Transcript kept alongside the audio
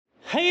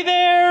Hey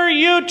there,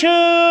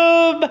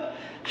 YouTube!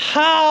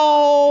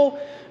 How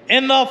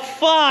in the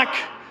fuck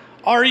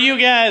are you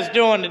guys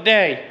doing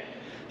today?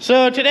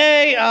 So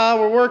today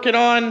we're working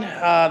on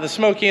the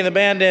Smokey and the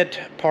Bandit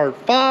Part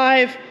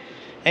 5,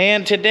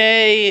 and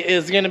today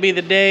is going to be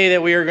the day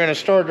that we are going to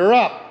start her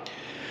up.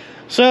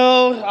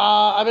 So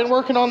I've been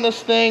working on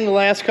this thing the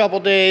last couple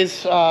days.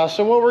 So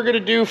what we're going to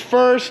do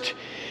first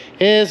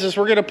is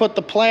we're going to put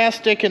the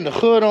plastic and the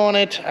hood on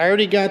it. I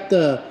already got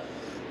the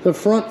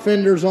front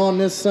fenders on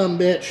this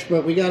sumbitch,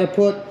 but we got to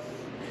put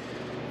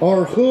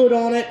our hood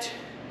on it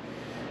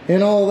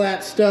and all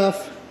that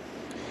stuff.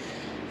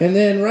 And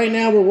then right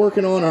now we're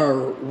working on our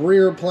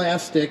rear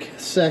plastic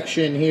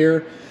section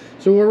here.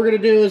 So what we're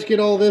going to do is get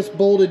all this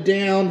bolted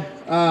down.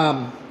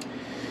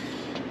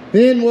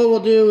 Then what we'll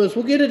do is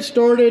we'll get it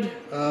started.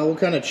 We'll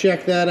kind of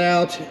check that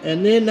out,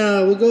 and then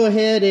we'll go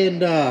ahead and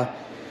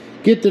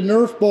get the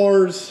Nerf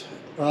bars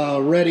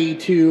ready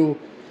to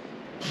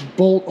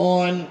bolt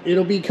on.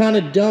 It'll be kind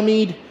of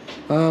dummied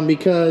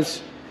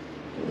because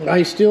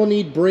I still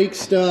need brake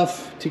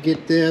stuff to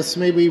get this.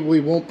 Maybe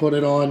we won't put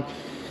it on.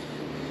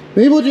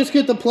 Maybe we'll just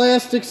get the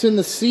plastics and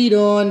the seat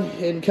on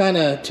and kind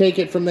of take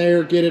it from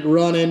there, get it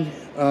running,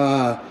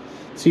 so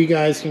you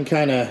guys can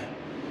kind of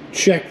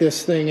check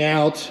this thing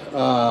out.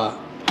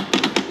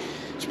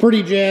 It's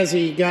pretty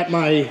jazzy. Got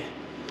my,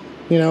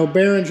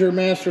 Behringer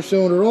master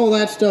cylinder. All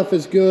that stuff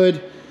is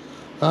good.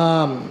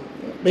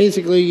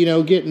 Basically,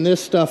 getting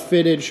this stuff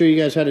fitted, show you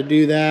guys how to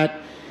do that.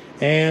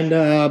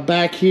 And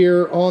back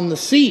here on the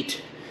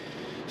seat.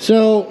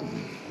 So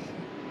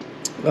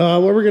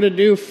what we're going to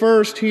do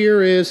first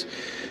here is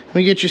let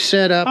me get you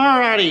set up.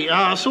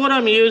 Alrighty, so what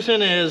I'm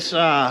using is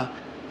I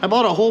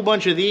bought a whole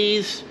bunch of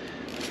these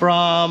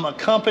from a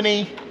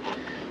company.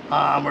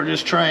 We're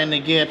just trying to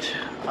get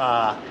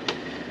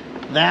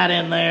that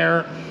in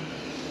there.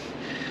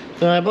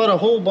 So I bought a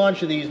whole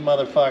bunch of these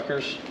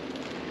motherfuckers.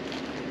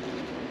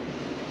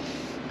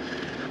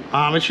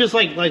 It's just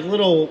like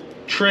little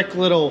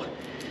little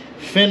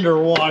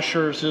fender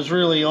washers is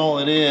really all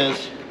it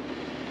is.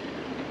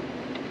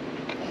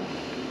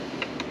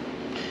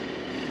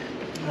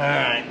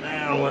 Alright,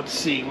 now let's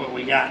see what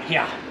we got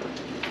here.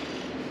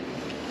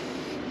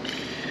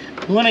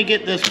 We want to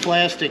get this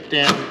plastic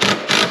down.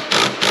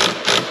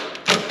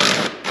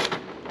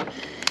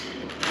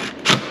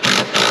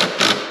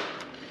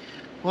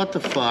 What the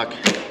fuck?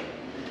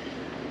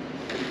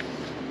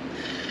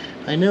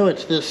 I know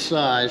it's this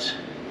size.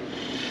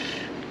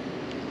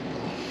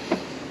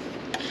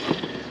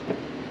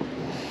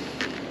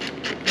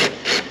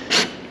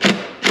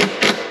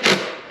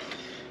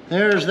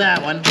 There's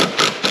that one.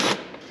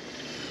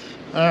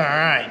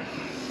 Alright.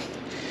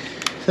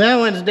 So that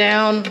one's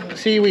down.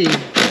 See, we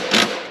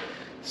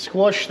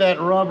squashed that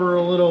rubber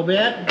a little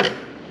bit.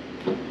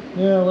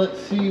 Now let's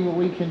see what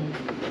we can...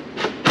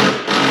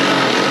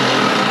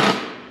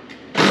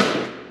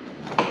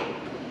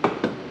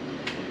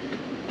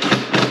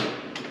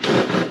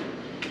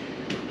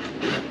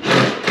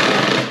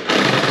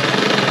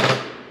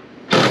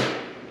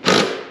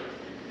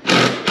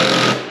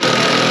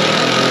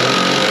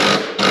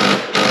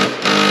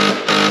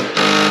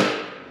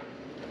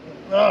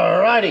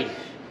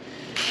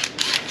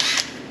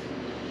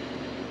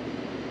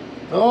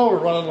 Oh, we're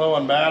running low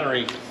on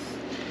battery.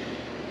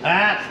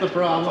 That's the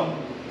problem.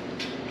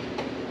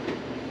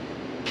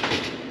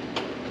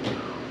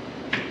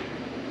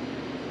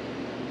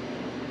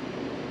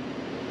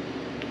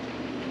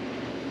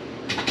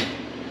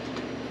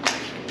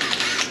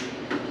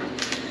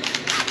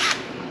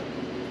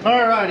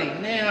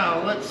 Alrighty,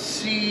 now let's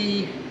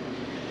see.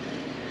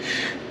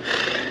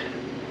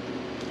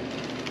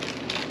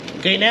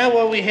 Okay, now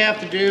what we have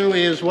to do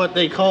is what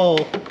they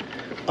call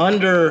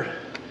under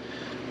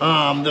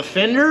the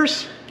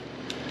fenders.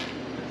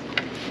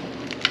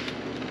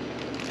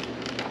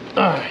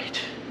 Alright,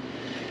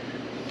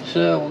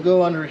 so we'll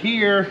go under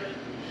here.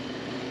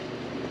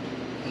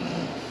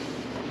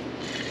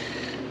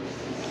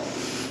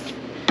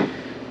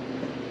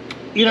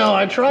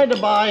 I tried to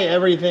buy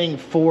everything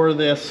for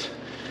this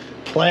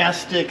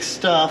plastic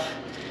stuff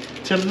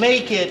to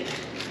make it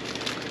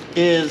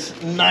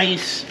as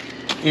nice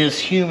as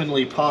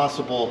humanly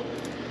possible.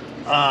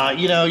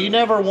 You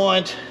never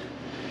want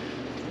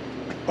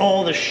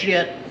all the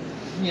shit,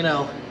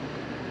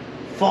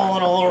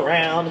 falling all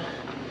around,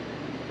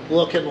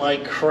 looking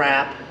like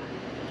crap.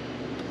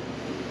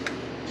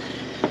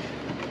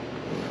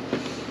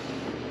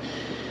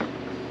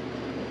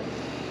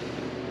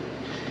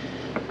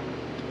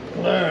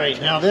 Alright,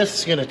 now this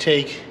is going to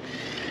take,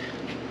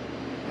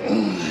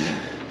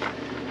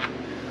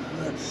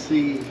 let's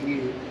see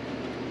here.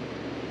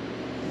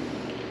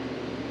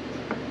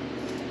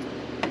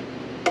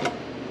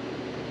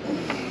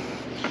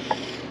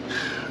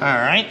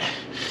 Alright,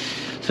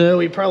 so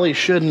we probably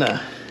shouldn't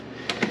have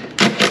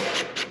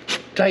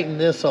tightened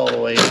this all the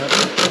way up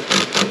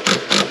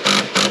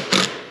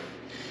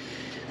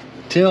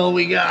till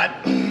we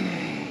got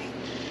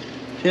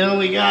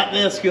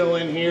this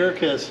going here,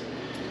 because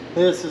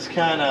this is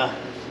kind of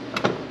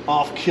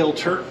off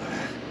kilter.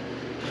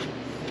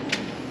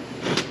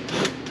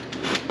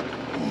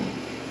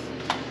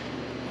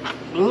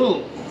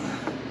 Ooh.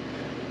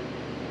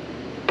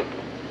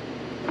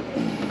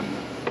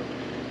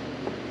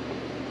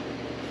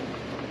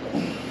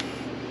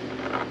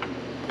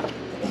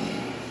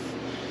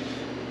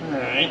 All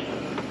right.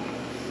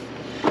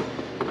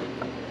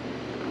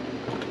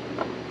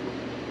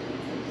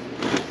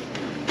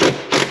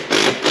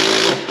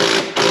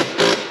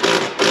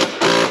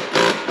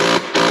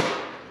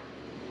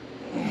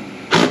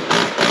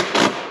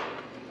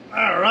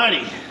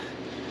 Alrighty.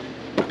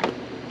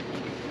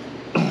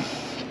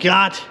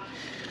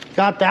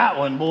 Got that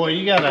one, boy.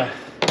 You gotta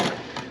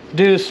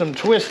do some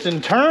twists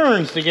and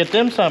turns to get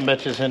them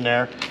sumbitches in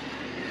there.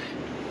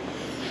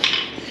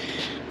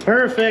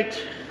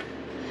 Perfect.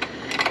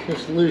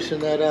 Just loosen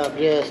that up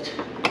just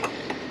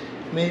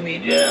maybe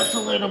just a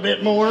little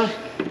bit more.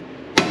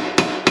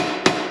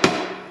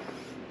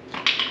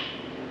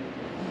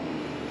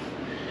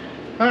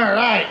 All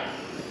right.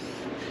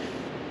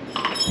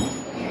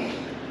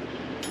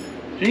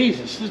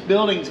 Jesus, this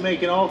building's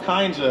making all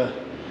kinds of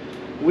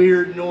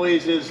weird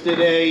noises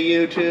today,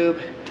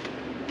 YouTube.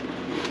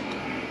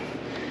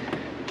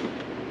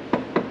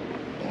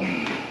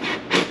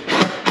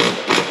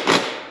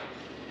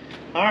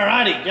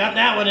 Alrighty, got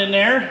that one in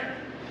there.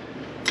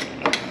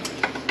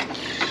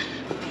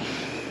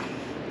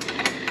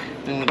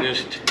 And we'll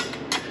just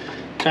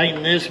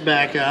tighten this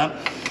back up.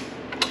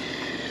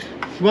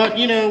 But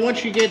you know,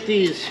 once you get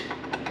these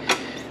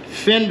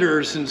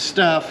fenders and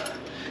stuff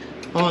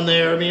on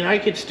there, I mean, I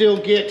could still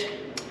get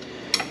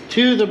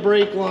to the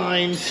brake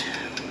lines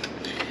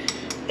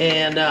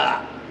and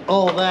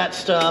all that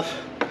stuff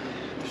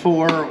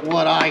for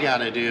what I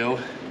gotta do.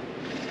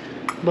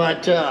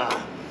 But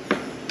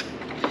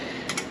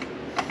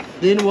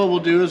then what we'll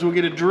do is we'll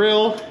get a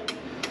drill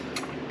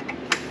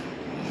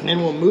and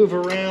we'll move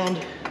around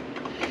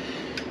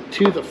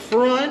to the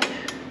front.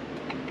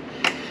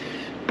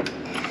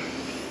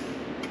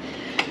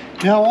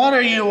 Now, what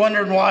are you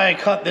wondering why I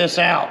cut this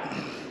out?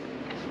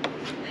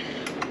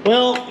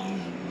 Well,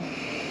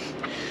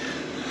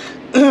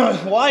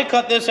 why I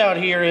cut this out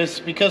here is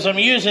because I'm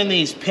using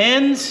these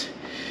pins,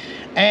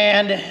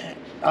 and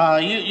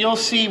you'll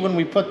see when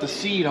we put the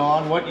seat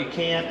on what you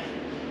can't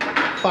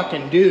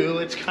fucking do.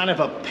 It's kind of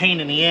a pain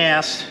in the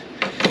ass.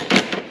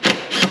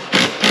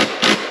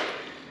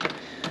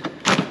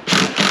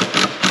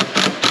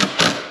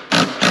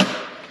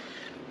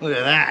 Look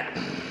at that.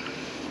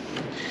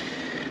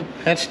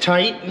 That's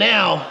tight.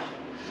 Now,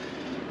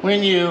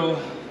 when you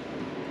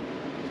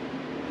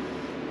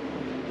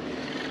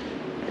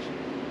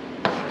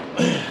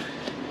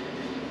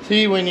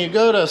see, when you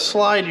go to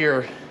slide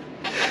your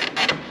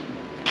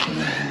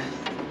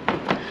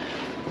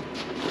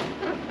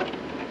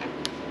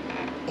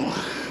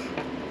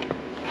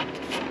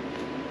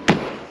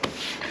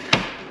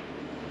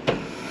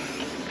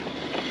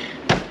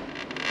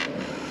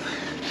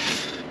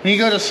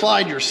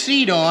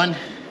seat on,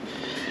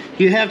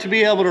 you have to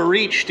be able to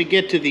reach to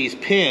get to these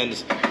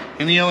pins,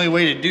 and the only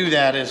way to do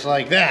that is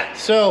like that.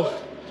 So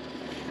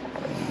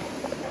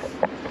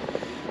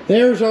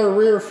there's our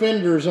rear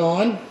fenders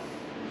on,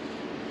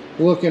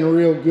 looking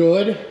real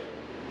good.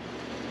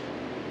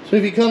 So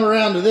if you come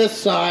around to this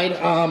side,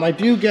 I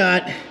do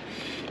got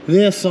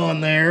this on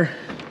there.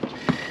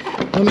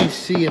 Let me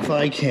see if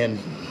I can.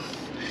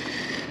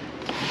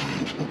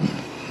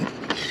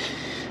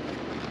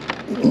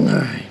 All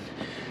right.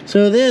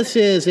 So this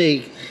is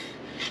a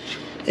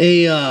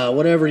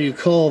whatever you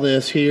call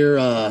this here,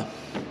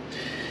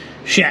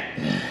 shit.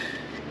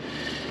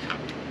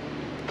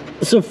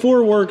 It's a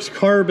Foreworks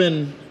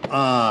carbon,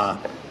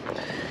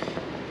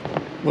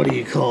 what do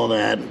you call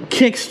that?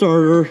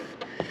 Kickstarter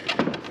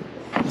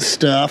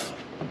stuff.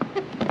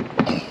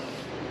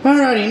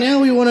 Alrighty, now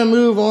we want to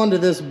move on to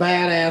this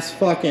badass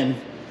fucking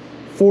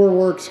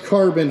Foreworks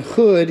carbon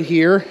hood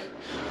here.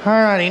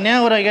 Alrighty,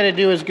 now what I gotta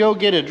do is go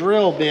get a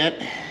drill bit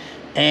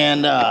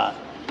and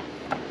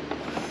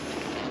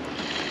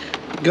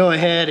go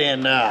ahead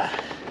and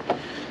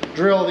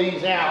drill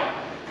these out.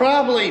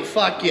 Probably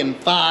fucking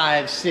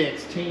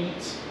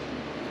 5/16.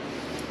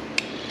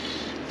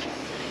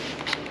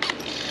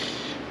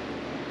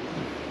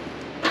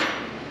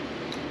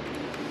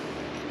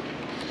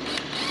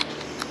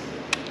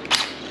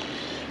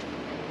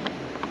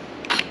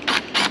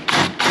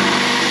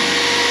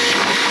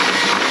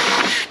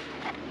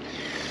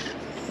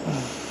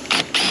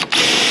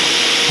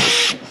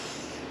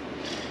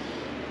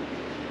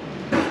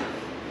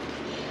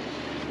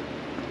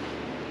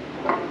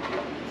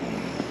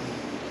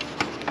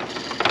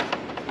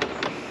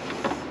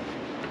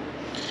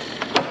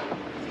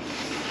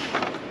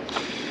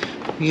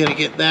 You gotta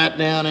get that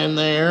down in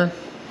there.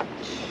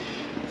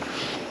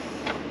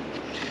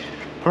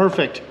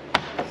 Perfect.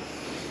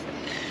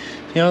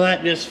 You know,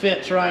 that just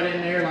fits right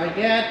in there like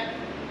that.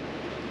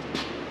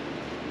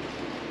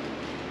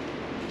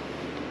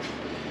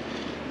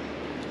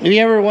 If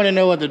you ever want to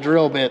know what the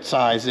drill bit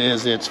size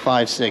is, it's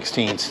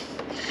 5/16.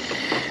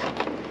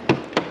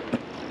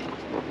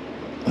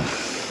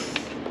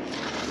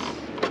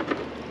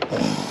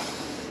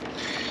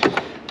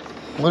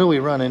 What are we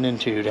running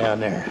into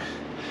down there?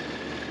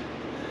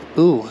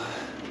 Ooh,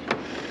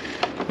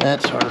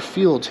 That's our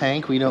fuel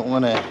tank. We don't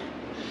want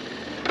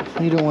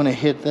to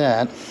hit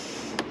that.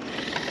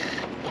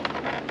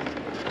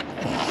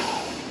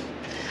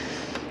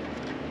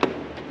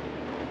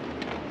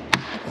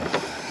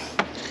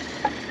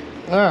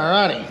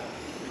 Alrighty.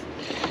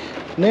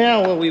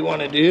 Now what we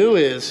want to do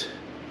is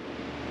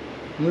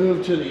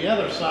move to the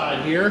other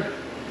side here.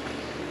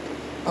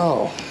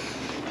 Oh.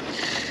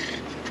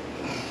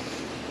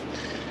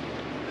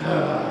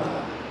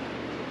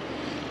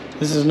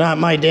 This is not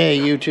my day,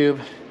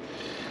 YouTube.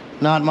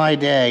 Not my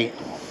day.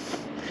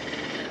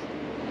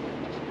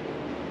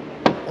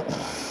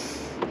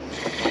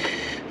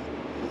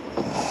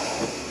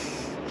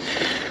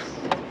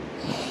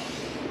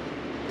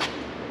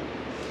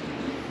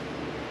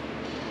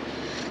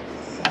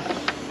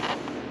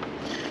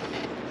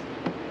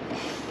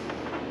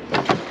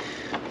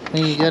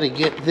 Then you gotta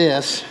get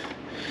this.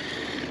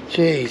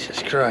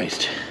 Jesus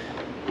Christ.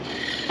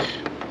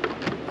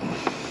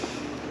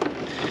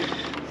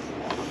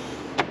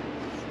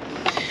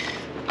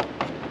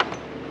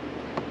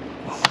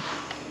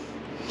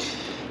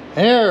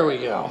 There we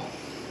go.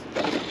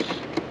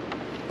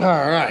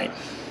 All right.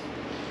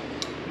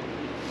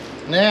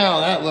 Now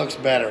that looks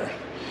better.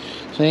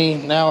 See,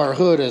 now our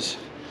hood is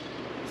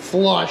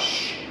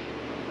flush.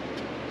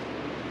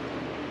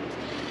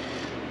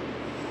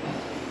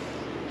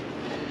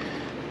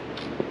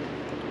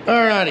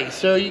 Alrighty,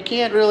 so you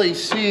can't really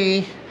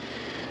see.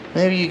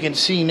 Maybe you can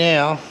see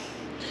now.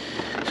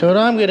 So what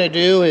I'm gonna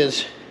do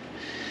is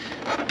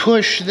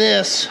push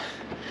this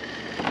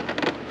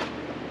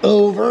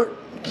over.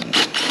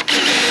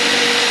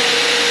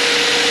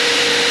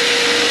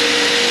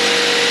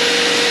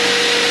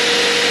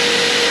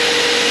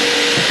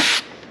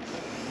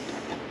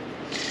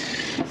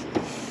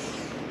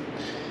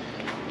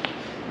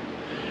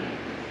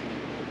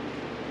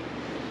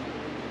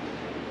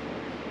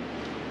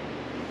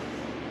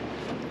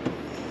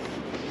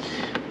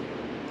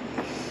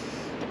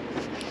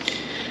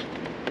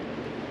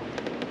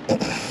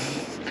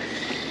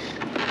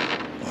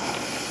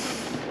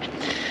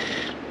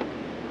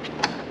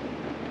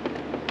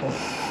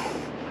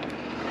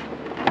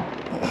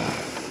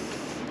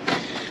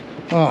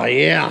 Oh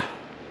yeah.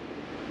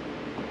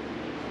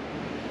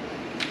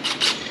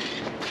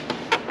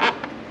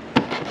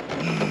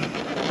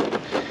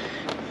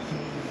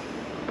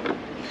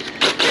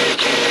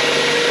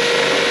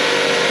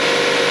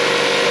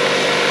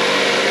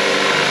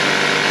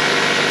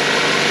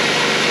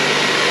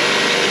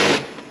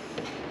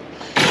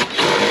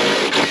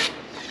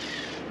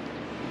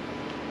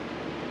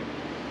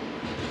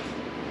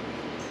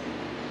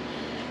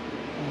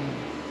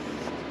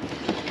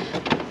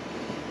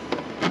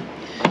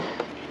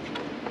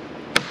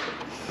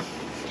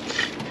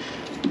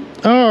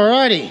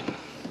 Alrighty.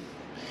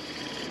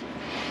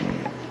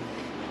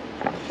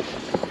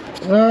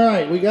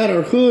 Alright, we got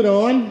our hood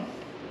on.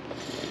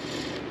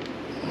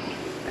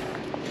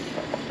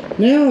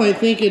 Now I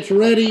think it's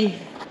ready.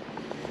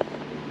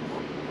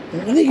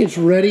 I think it's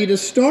ready to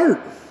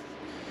start.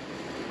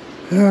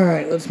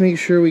 Alright, let's make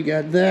sure we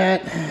got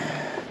that.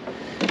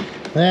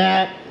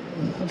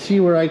 Let's see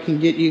where I can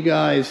get you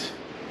guys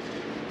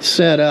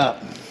set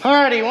up.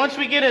 Alrighty, once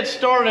we get it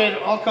started,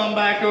 I'll come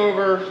back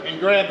over and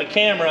grab the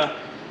camera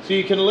so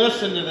you can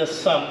listen to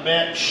this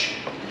sumbitch.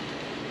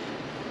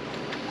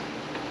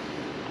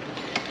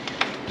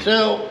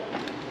 So,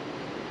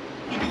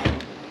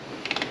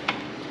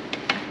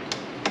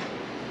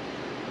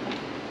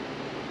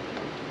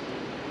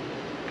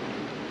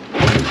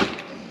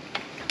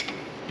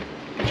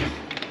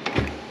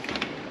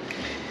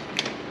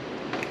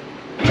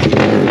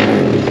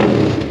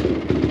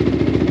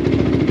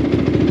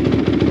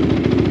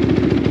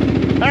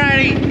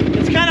 alrighty,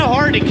 it's kind of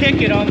hard to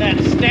kick it on that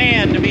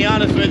stand, to be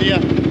honest with you.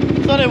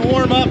 Let it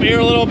warm up here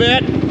a little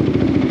bit.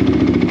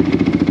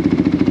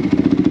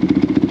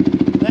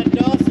 That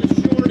dust is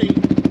shorty.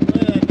 Look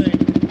at that thing.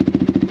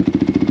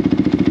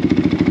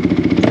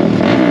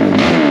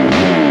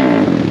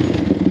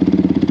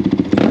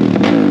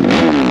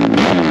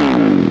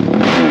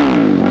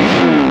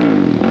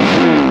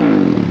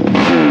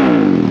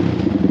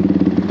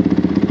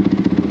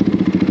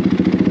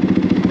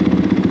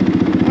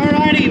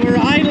 Alrighty, we're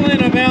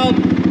idling about,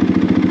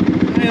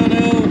 I don't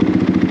know,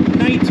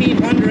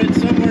 1900,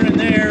 somewhere in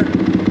there.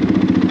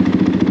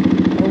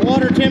 Our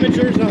water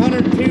temperature is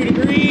 102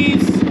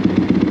 degrees.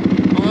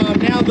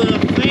 Now the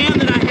fan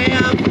that I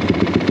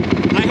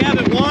have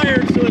it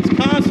wired so it's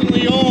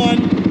constantly on,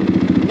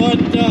 but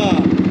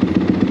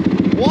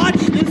watch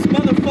this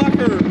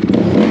motherfucker.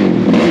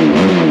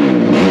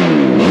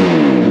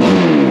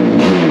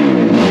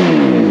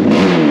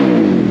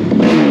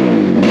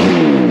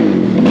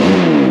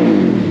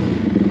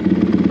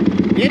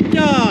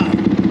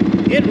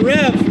 It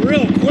revs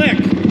real quick.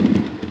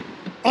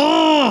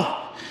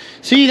 Oh,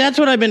 see, that's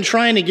what I've been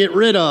trying to get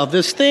rid of.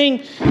 This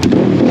thing.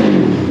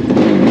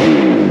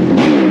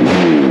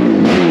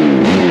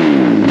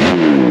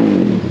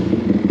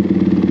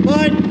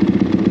 But,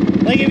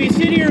 like, if you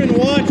sit here and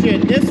watch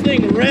it, this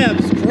thing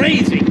revs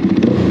crazy.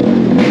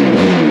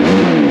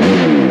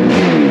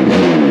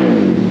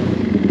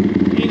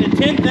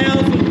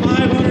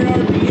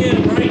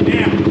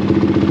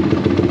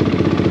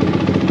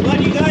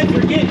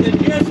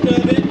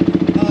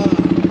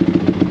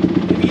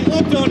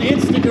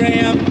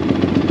 Instagram.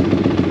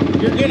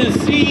 You're gonna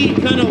see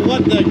kind of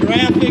what the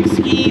graphic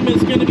scheme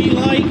is gonna be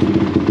like.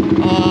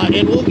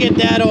 And we'll get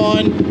that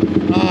on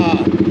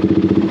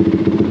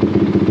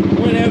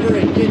whenever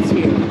it gets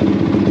here.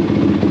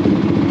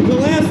 The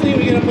last thing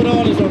we're gonna put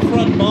on is our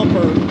front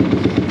bumper.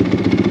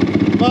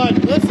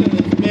 But listen to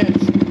this bitch.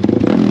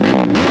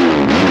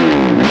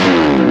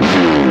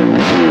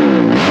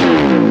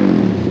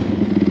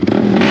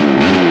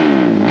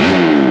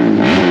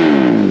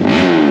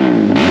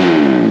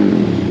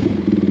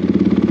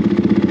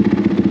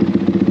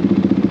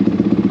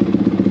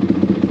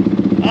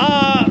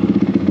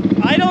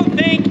 I don't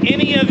think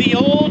any of the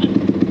old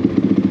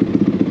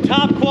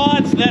Top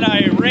Quads that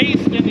I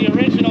raced in the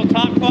original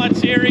Top Quad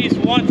series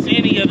wants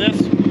any of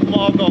this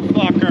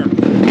motherfucker.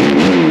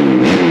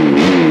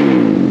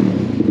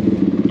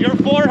 Your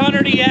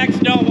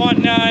 400EX don't want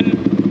none.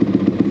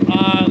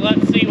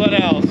 Let's see what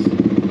else.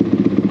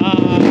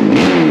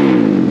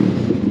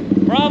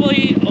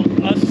 Probably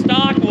a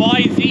stock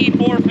YZ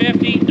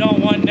 450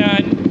 don't want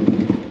none.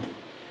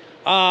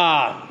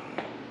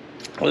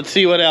 Let's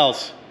see what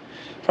else.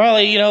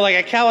 Probably, you know, like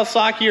a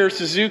Kawasaki or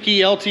Suzuki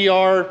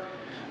LTR.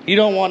 You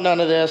don't want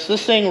none of this.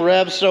 This thing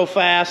revs so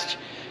fast,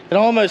 it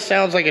almost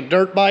sounds like a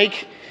dirt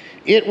bike.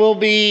 It will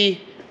be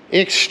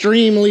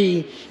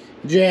extremely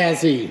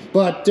jazzy.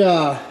 But,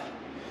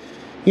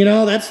 you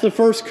know, that's the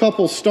first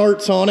couple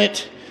starts on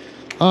it.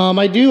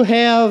 I do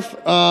have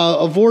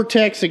a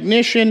Vortex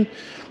ignition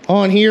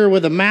on here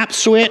with a map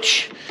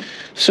switch.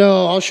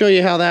 So I'll show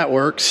you how that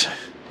works.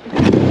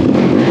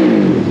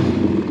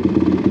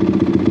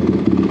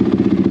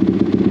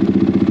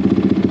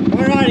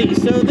 Alrighty,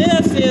 so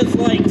this is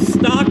like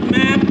stock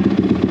map.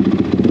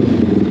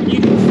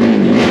 You can see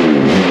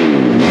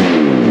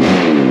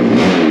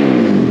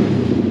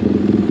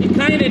it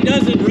kind of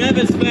doesn't rev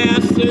as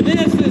fast. So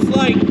this is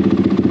like,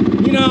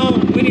 you know,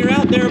 when you're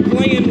out there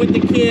playing with the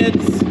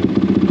kids,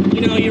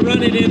 you know, you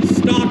run it in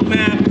stock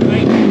map,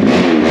 right?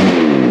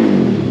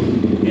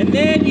 And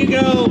then you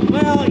go,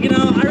 well, you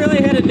know, I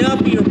really had enough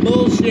of your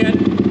bullshit.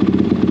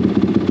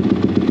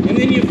 And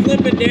then you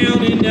flip it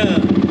down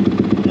into,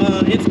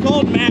 it's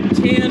called map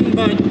 10,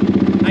 but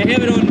I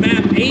have it on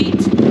map 8.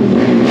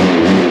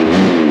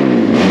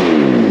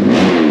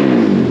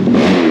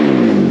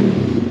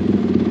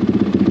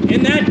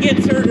 And that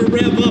gets her to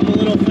rev up a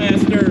little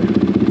faster.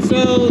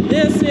 So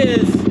this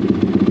is,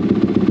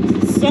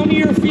 some of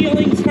your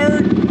feelings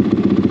hurt,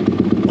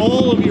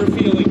 all of your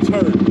feelings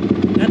hurt.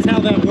 That's how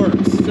that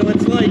works. So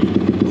it's like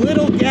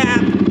little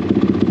gap,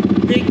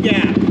 big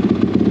gap.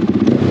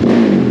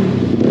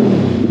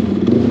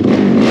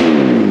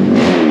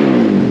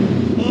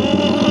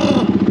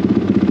 Oh,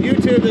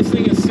 YouTube, this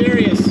thing is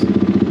serious.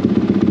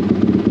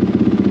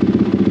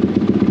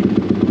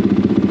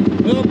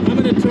 Well, I'm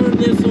going to turn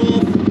this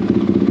off.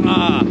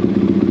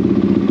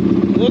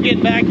 We'll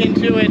get back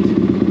into it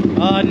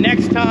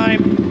next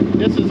time.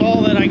 This is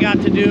all that I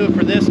got to do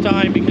for this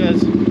time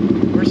because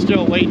we're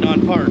still waiting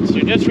on parts. So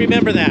just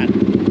remember that.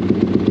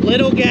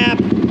 Little gap,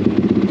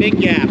 big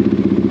gap.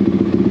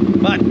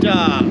 But,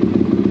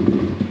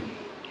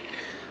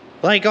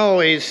 like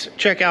always,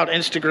 check out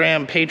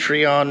Instagram,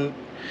 Patreon,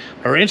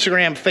 or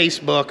Instagram,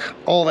 Facebook,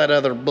 all that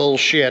other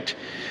bullshit.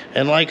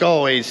 And like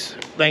always,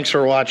 thanks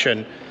for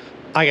watching.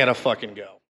 I gotta fucking go.